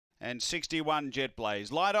and 61 Jet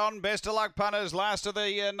Blaze. Light on, best of luck punters, last of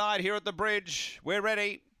the night here at the bridge. We're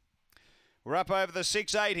ready. We're up over the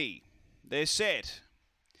 680. They're set.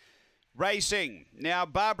 Racing. Now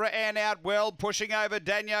Barbara Ann out well, pushing over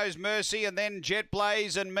Daniel's Mercy and then Jet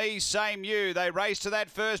Blaze and Me Same You. They race to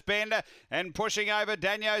that first bend and pushing over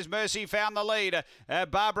Daniel's Mercy found the lead.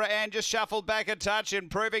 Barbara Ann just shuffled back a touch,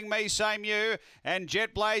 improving Me Same You and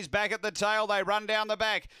Jet Blaze back at the tail. They run down the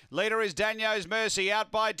back. Leader is Daniel's Mercy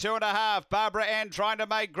out by 2.5. Barbara Ann trying to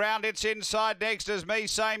make ground. It's inside next as Me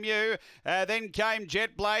Same You. Then came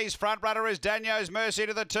Jet Blaze. Front runner is Daniel's Mercy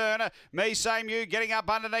to the turn. Me Same You getting up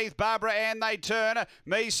underneath Barbara Ann. They turn.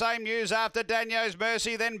 Me Same You's after Daniel's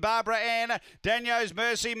Mercy. Then Barbara Ann. Daniel's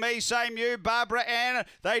Mercy. Me Same You. Barbara Ann.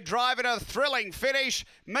 They drive in a thrilling finish.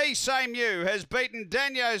 Me Same You has beaten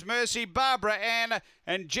Daniel's Mercy, Barbara Ann,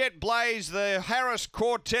 and Jet Blaze. The Harris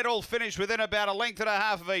quartet all finished within about a length and a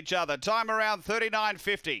half of each other. Time around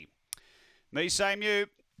 39.50. Me Same You.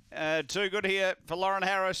 Too good here for Lauren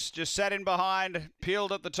Harris. Just sat in behind,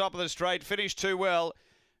 peeled at the top of the straight, finished too well.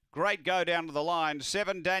 Great go down to the line.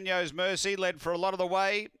 7 Daniel's Mercy led for a lot of the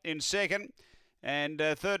way in second. And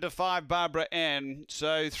third to 5 Barbara Ann.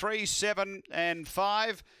 So 3, 7 and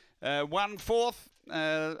 5. 1/4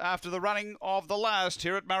 after the running of the last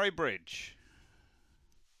here at Murray-Bridge.